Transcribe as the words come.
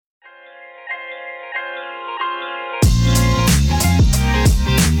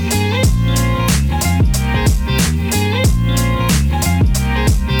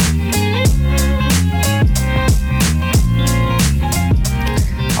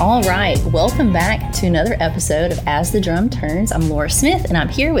All right, welcome back to another episode of As the Drum Turns. I'm Laura Smith, and I'm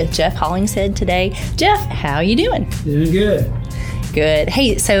here with Jeff Hollingshead today. Jeff, how are you doing? Doing good. Good.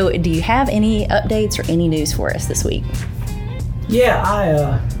 Hey, so do you have any updates or any news for us this week? Yeah,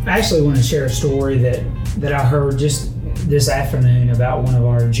 I actually want to share a story that I heard just this afternoon about one of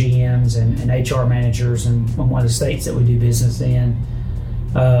our GMs and HR managers in one of the states that we do business in.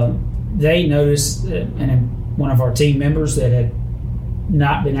 They noticed one of our team members that had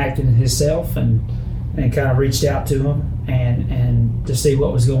not been acting himself and kind of reached out to him and to see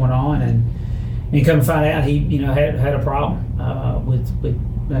what was going on and come to find out he had a problem with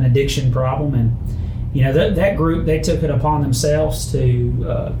an addiction problem, and that group, they took it upon themselves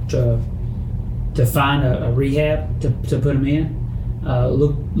to find a rehab to put him in,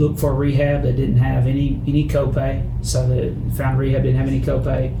 look for a rehab that didn't have any copay. So they found rehab didn't have any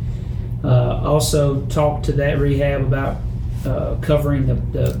copay. Also talked to that rehab about covering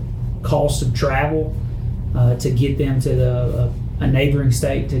the cost of travel to get them to a neighboring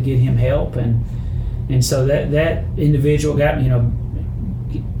state to get him help, and so that individual got him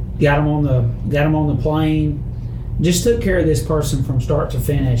on the plane, just took care of this person from start to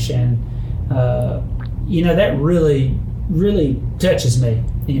finish, and that really touches me.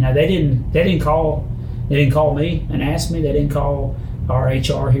 They didn't call me and ask me. They didn't call our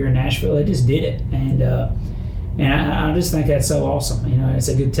HR here in Nashville. They just did it, and I just think that's so awesome. It's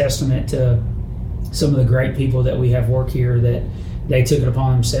a good testament to some of the great people that we have work here, that they took it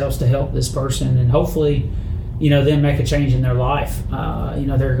upon themselves to help this person, and hopefully, then make a change in their life.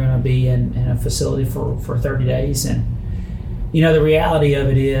 They're going to be in a facility for 30 days. And, the reality of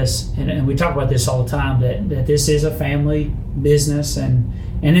it is, and we talk about this all the time, that this is a family business, and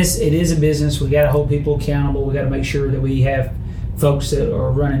it is a business. We got to hold people accountable. We got to make sure that we have folks that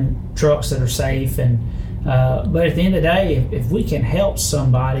are running trucks that are safe. But at the end of the day, if we can help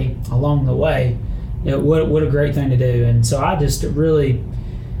somebody along the way, what a great thing to do. And so I just really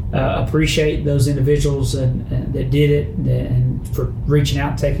appreciate those individuals and that did it, and for reaching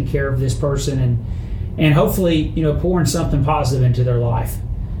out and taking care of this person, and hopefully pouring something positive into their life,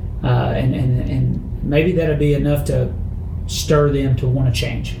 and maybe that'll be enough to stir them to want to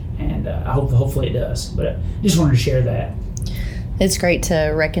change, and hopefully it does. But I just wanted to share that. It's great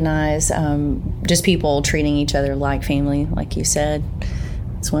to recognize just people treating each other like family, like you said.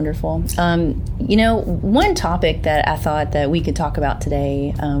 It's wonderful. One topic that I thought that we could talk about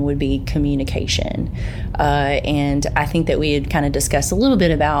today would be communication. And I think that we had kind of discussed a little bit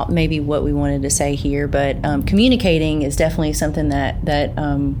about maybe what we wanted to say here, but communicating is definitely something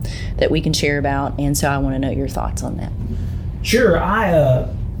that we can share about. And so I want to know your thoughts on that. Sure. I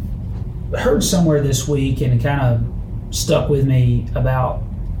heard somewhere this week, and it kind of stuck with me, about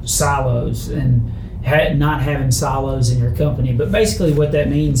silos and not having silos in your company. But basically what that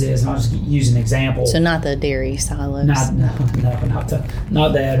means is, and I'll just use an example. So not the dairy silos. Not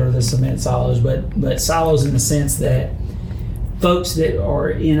that, or the cement silos, but silos in the sense that folks that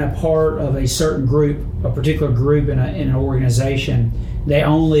are in a part of a certain group, a particular group in an organization, they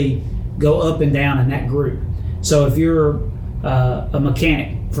only go up and down in that group. So if you're a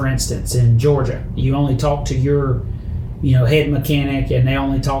mechanic, for instance, in Georgia, you only talk to your head mechanic, and they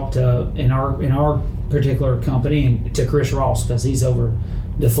only talk to, in our particular company, and to Chris Ross, because he's over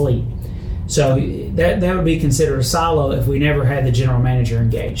the fleet. So that would be considered a silo if we never had the general manager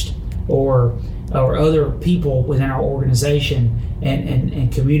engaged, or other people within our organization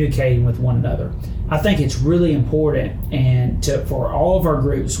and communicating with one another. I think it's really important, and for all of our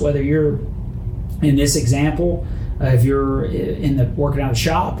groups, whether you're in this example, if you're working out of the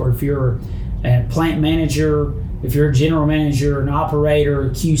shop, or if you're a plant manager, if you're a general manager, an operator,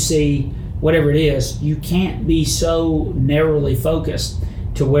 QC, whatever it is, you can't be so narrowly focused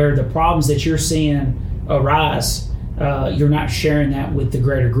to where the problems that you're seeing arise, you're not sharing that with the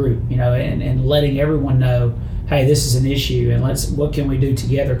greater group, and letting everyone know, hey, this is an issue, and what can we do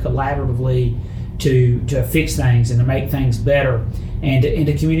together collaboratively to fix things and to make things better, and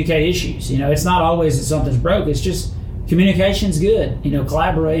to communicate issues. It's not always that something's broke. It's just communication's good.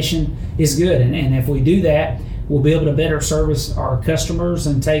 Collaboration is good, and if we do that, we'll be able to better service our customers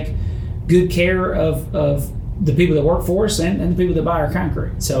and take good care of the people that work for us and the people that buy our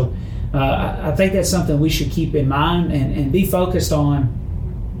concrete. So I think that's something we should keep in mind and be focused on.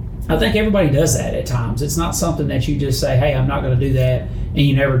 I think everybody does that at times. It's not something that you just say, hey, I'm not going to do that, and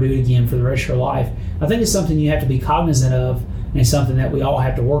you never do it again for the rest of your life. I think it's something you have to be cognizant of, and something that we all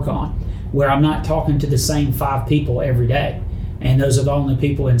have to work on, where I'm not talking to the same 5 people every day, and those are the only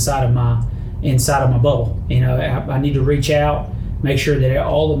people inside of my bubble. I need to reach out, make sure that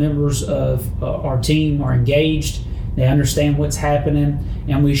all the members of our team are engaged, They understand what's happening,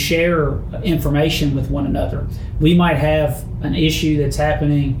 and we share information with one another. We might have an issue that's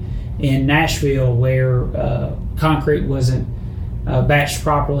happening in Nashville where concrete wasn't batched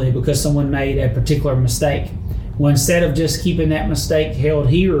properly because someone made a particular mistake. Well, instead of just keeping that mistake held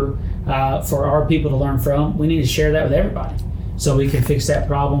here for our people to learn from, we need to share that with everybody so we can fix that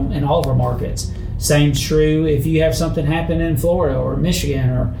problem in all of our markets. Same's true if you have something happen in Florida or Michigan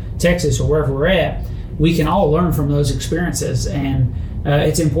or Texas or wherever we're at. We can all learn from those experiences, and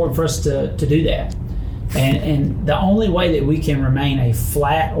it's important for us to do that. And the only way that we can remain a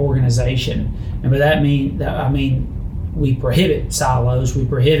flat organization, and by that I mean we prohibit silos, we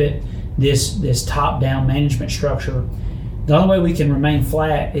prohibit this top-down management structure. The only way we can remain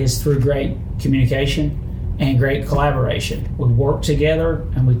flat is through great communication and great collaboration. We work together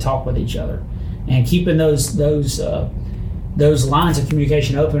and we talk with each other, and keeping those lines of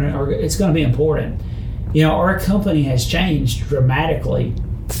communication open it's going to be important. Our company has changed dramatically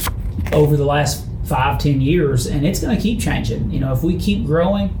over the last 5-10 years, and it's going to keep changing. If we keep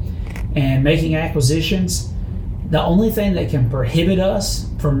growing and making acquisitions, the only thing that can prohibit us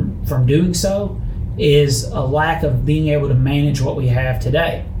from doing so is a lack of being able to manage what we have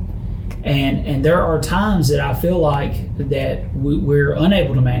today. And there are times that I feel like that we're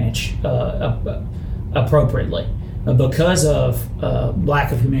unable to manage appropriately because of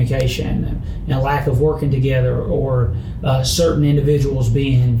lack of communication and lack of working together, or certain individuals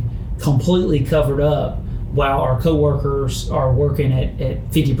being completely covered up while our coworkers are working at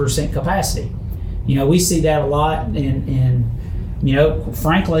 50% capacity. We see that a lot in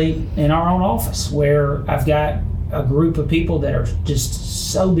frankly, in our own office, where I've got a group of people that are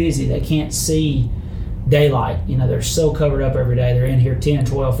just so busy they can't see daylight. They're so covered up every day. They're in here 10,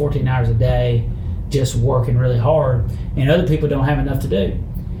 12, 14 hours a day just working really hard, and other people don't have enough to do.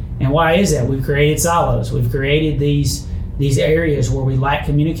 And why is that? We've created silos. We've created these areas where we lack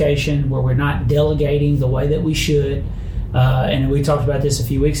communication, where we're not delegating the way that we should. And we talked about this a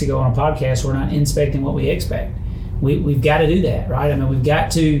few weeks ago on a podcast. We're not inspecting what we expect. We've got to do that, right? We've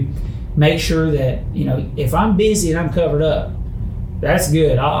got to make sure that, if I'm busy and I'm covered up, that's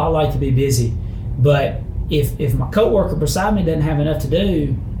good. I like to be busy. But if my coworker beside me doesn't have enough to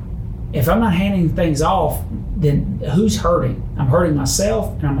do, if I'm not handing things off, then who's hurting? I'm hurting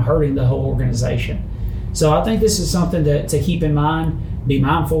myself, and I'm hurting the whole organization. So I think this is something to keep in mind, be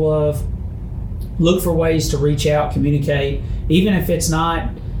mindful of, look for ways to reach out, communicate, even if it's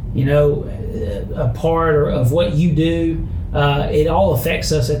not, a part of what you do. It all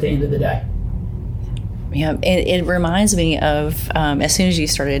affects us at the end of the day. Yeah, it reminds me of as soon as you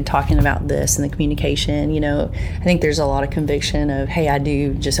started talking about this and the communication, I think there's a lot of conviction of, hey, I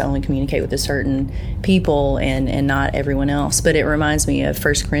do just only communicate with a certain people and not everyone else. But it reminds me of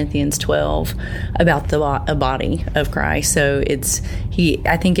 1 Corinthians 12 about the body of Christ. So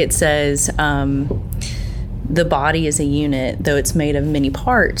I think it says, the body is a unit, though it's made of many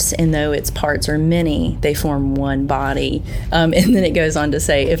parts, and though its parts are many, they form one body. And then it goes on to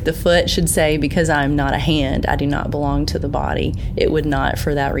say, if the foot should say, because I am not a hand, I do not belong to the body, it would not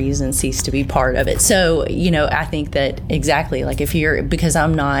for that reason cease to be part of it. So, I think that exactly, like because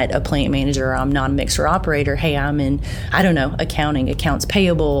I'm not a plant manager, or I'm not a mixer operator, hey, I'm in, accounting, accounts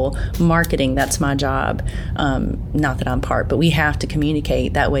payable, marketing, that's my job. Not that I'm part, but we have to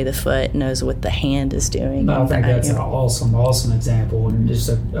communicate. That way the foot knows what the hand is doing. I think that's an awesome example, and just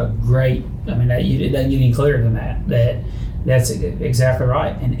a great. It doesn't get any clearer than that. That's exactly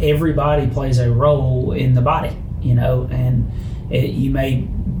right. And everybody plays a role in the body, And you may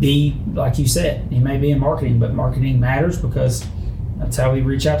be, like you said, you may be in marketing, but marketing matters because that's how we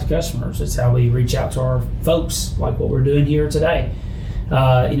reach out to customers. It's how we reach out to our folks, like what we're doing here today.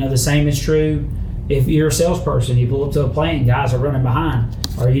 The same is true. If you're a salesperson, you pull up to a plant, guys are running behind.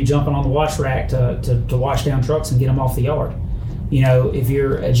 Are you jumping on the wash rack to wash down trucks and get them off the yard? If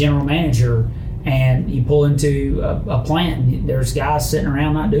you're a general manager and you pull into a plant, there's guys sitting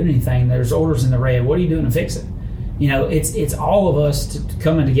around not doing anything. There's orders in the red. What are you doing to fix it? It's all of us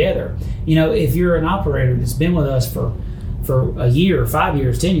coming together. If you're an operator that's been with us for a year, 5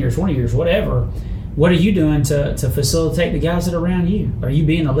 years, 10 years, 20 years, whatever, what are you doing to facilitate the guys that are around you? Are you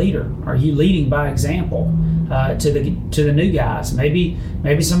being a leader? Are you leading by example to the new guys? Maybe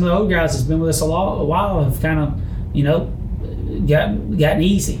some of the old guys that's been with us a while have kind of gotten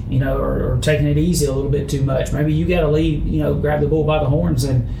easy, or taking it easy a little bit too much. Maybe you got to lead, grab the bull by the horns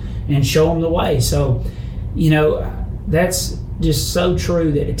and show them the way. So, that's just so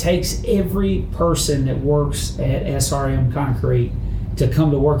true that it takes every person that works at SRM Concrete to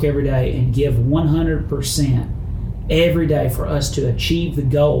come to work every day and give 100% every day for us to achieve the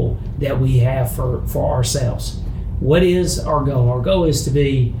goal that we have for ourselves. what is our goal? Our goal is to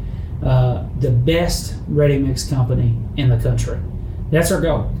be the best ready-mix company in the country. That's our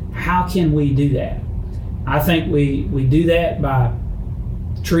goal. How can we do that? I think we do that by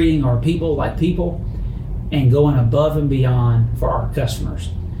treating our people like people and going above and beyond for our customers.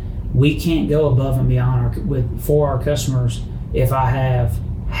 We can't go above and beyond for our customers if I have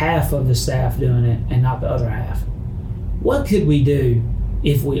half of the staff doing it and not the other half. What could we do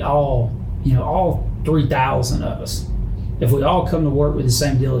if we all 3,000 of us, if we all come to work with the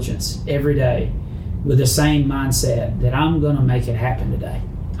same diligence every day, with the same mindset that I'm going to make it happen today.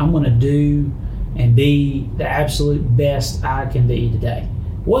 I'm going to do and be the absolute best I can be today.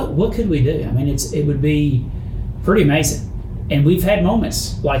 What could we do? I mean, it would be pretty amazing. And we've had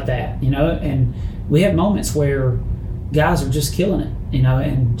moments like that, and we have moments where guys are just killing it,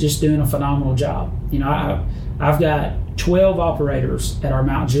 and just doing a phenomenal job. I've got 12 operators at our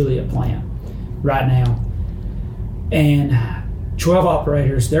Mount Juliet plant right now, and 12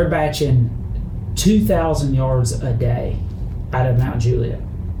 operators, they're batching 2,000 yards a day out of Mount Juliet.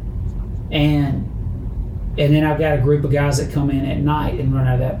 And then I've got a group of guys that come in at night and run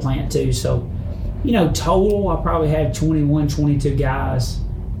out of that plant too. So, total, I probably have 21, 22 guys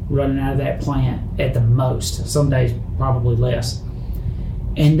running out of that plant at the most. Some days probably less.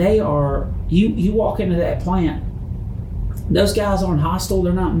 And they are, you walk into that plant, those guys aren't hostile,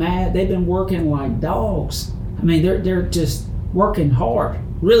 they're not mad, they've been working like dogs. I mean, they're just working hard,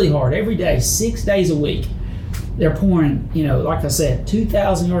 really hard, every day, 6 days a week. They're pouring, like I said,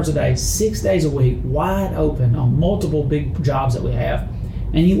 2,000 yards a day, 6 days a week, wide open on multiple big jobs that we have.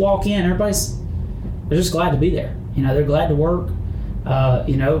 And you walk in, they're just glad to be there. They're glad to work,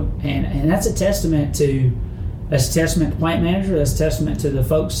 and that's a testament to the plant manager, that's a testament to the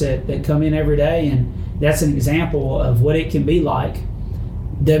folks that come in every day, and that's an example of what it can be like.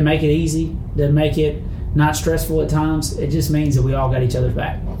 Doesn't make it easy, doesn't make it not stressful at times. It just means that we all got each other's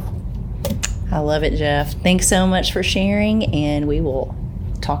back. I love it, Jeff. Thanks so much for sharing, and we will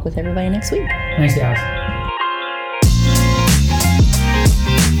talk with everybody next week. Thanks, guys.